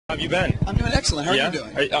How have you been? I'm doing excellent. How are you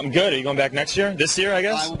doing? I'm good. Are you going back next year? This year, I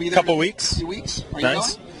guess? I will be there Couple in weeks? A few weeks. Are you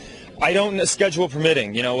Nice. going? I don't, schedule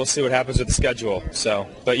permitting. You know, we'll see what happens with the schedule. So,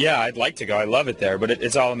 but yeah, I'd like to go. I love it there. But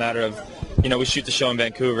it's all a matter of, you know, we shoot the show in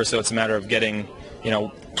Vancouver, so it's a matter of getting, you know,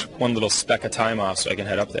 one little speck of time off so I can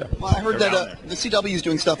head up there. Well, I heard that the CW is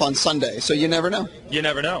doing stuff on Sunday, so you never know. You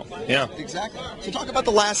never know. Yeah. Exactly. So talk about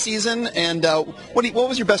the last season, and what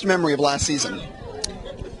was your best memory of last season?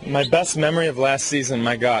 My best memory of last season,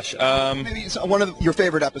 my gosh. Maybe one of your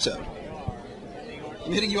favorite episodes.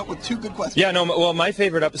 I'm hitting you up with two good questions. Yeah, no, well, my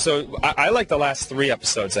favorite episode, I like the last 3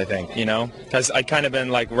 episodes, I think, you know, because I kind of been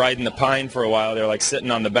like riding the pine for a while. They're like sitting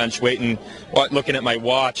on the bench waiting, looking at my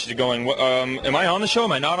watch, going, am I on the show?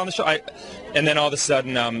 Am I not on the show? And then all of a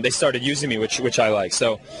sudden they started using me, which I like.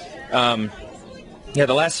 So, yeah,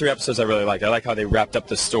 the last 3 episodes I really liked. I like how they wrapped up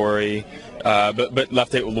the story, but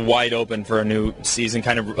left it wide open for a new season,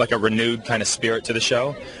 kind of like a renewed kind of spirit to the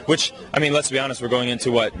show. Which, I mean, let's be honest, we're going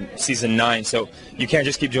into, season 9, so you can't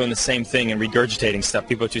just keep doing the same thing and regurgitating stuff.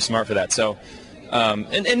 People are too smart for that. So,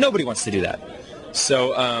 and nobody wants to do that.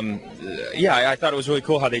 So, yeah, I thought it was really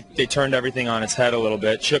cool how they turned everything on its head a little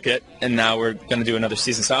bit, shook it, and now we're going to do another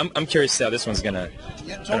season. So I'm curious to see how this one's going to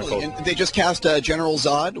totally. And they just cast General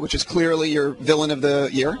Zod, which is clearly your villain of the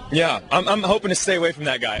year. Yeah, I'm hoping to stay away from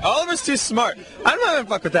that guy. Oliver's too smart. I'm not going to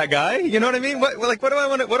fuck with that guy. You know what I mean? What do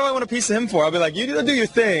I want a piece of him for? I'll be like, you do your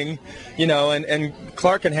thing, you know, and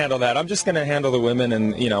Clark can handle that. I'm just going to handle the women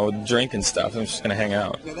and, you know, drink and stuff. I'm just going to hang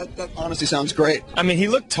out. Yeah, that honestly sounds great. I mean, he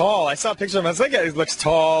looked tall. I saw a picture of him. I was like, yeah, he looks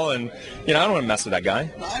tall, and, you know, I don't want to mess with that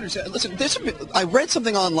guy. No, I understand. Listen, I read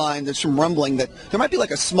something online, there's some rumbling that there might be like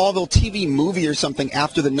a Smallville TV movie or something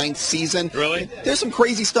after the 9th season. Really? There's some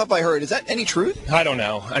crazy stuff I heard. Is that any truth? I don't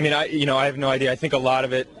know. I mean, I have no idea. I think a lot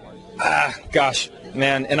of it, gosh,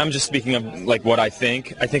 man, and I'm just speaking of, like, what I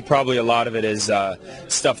think. I think probably a lot of it is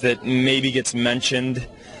stuff that maybe gets mentioned,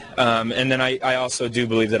 and then I also do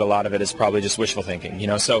believe that a lot of it is probably just wishful thinking, you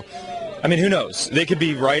know, so... I mean, who knows? They could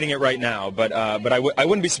be writing it right now, but I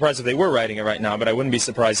wouldn't be surprised if they were writing it right now, but I wouldn't be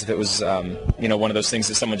surprised if it was, you know, one of those things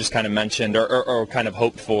that someone just kind of mentioned or kind of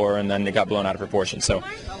hoped for, and then it got blown out of proportion. So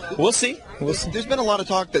we'll see. There's been a lot of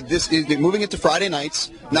talk that this is moving it to Friday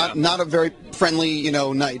nights, not a very friendly, you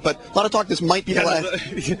know, night, but a lot of talk this might be the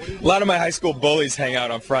last. A lot of my high school bullies hang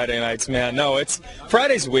out on Friday nights, man. No,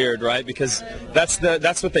 Friday's weird, right? Because that's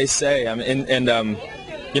what they say. I mean,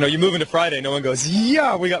 you know, you move into Friday, no one goes,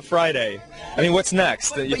 yeah, we got Friday. I mean, what's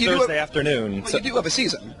next? Thursday afternoon. But you do have a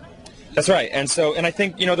season. That's right. And I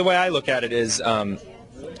think, you know, the way I look at it is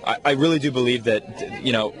I really do believe that,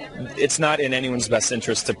 you know, it's not in anyone's best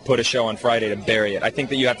interest to put a show on Friday to bury it. I think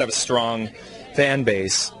that you have to have a strong fan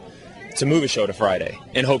base to move a show to Friday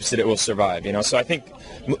in hopes that it will survive, you know. So I think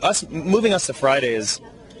moving us to Friday is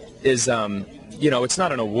you know, it's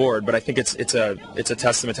not an award, but I think it's a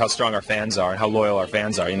testament to how strong our fans are and how loyal our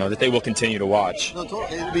fans are, you know, that they will continue to watch. No,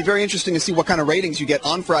 totally. It'll be very interesting to see what kind of ratings you get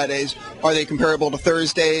on Fridays. Are they comparable to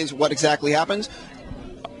Thursdays? What exactly happens?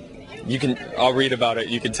 I'll read about it.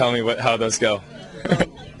 You can tell me how those go.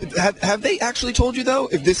 Have they actually told you, though,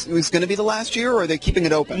 if this was going to be the last year, or are they keeping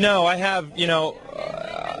it open? No, I have, you know,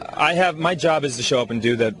 my job is to show up and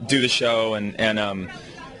do the show, and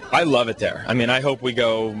I love it there. I mean, I hope we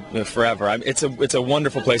go forever. It's a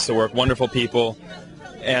wonderful place to work, wonderful people,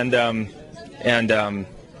 and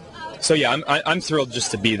so yeah, I'm thrilled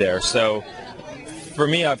just to be there. So for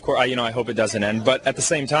me, of course, you know, I hope it doesn't end. But at the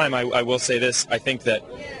same time, I will say this: I think that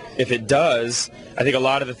if it does, I think a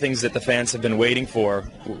lot of the things that the fans have been waiting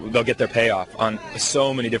for, they'll get their payoff on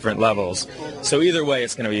so many different levels. So either way,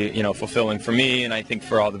 it's going to be, you know, fulfilling for me, and I think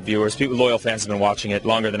for all the viewers. Loyal fans have been watching it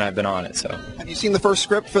longer than I've been on it. So. Have you seen the first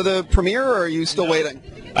script for the premiere, or are you still waiting?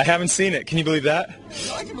 I haven't seen it. Can you believe that?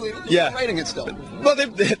 No, I can believe it. Yeah. They're writing it still. Well,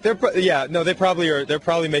 they probably are. They're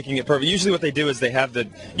probably making it perfect. Usually, what they do is they have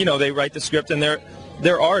they write the script, and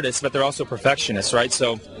they're artists, but they're also perfectionists, right?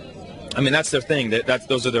 So. I mean, that's their thing.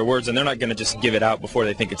 Those are their words, and they're not going to just give it out before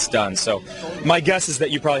they think it's done. So my guess is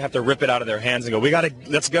that you probably have to rip it out of their hands and go,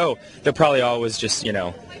 let's go. They're probably always just, you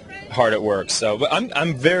know, hard at work. So, but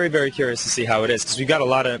I'm very, very curious to see how it is, because we've got a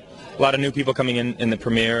lot of new people coming in the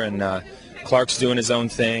premiere, and Clark's doing his own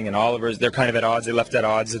thing, and they're kind of at odds. They left at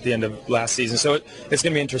odds at the end of last season. So it's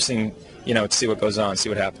going to be interesting, you know, to see what goes on, see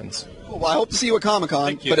what happens. Well, I hope to see you at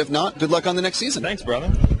Comic-Con, but if not, good luck on the next season. Thanks, brother.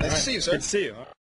 Nice to see you, sir. Good to see you.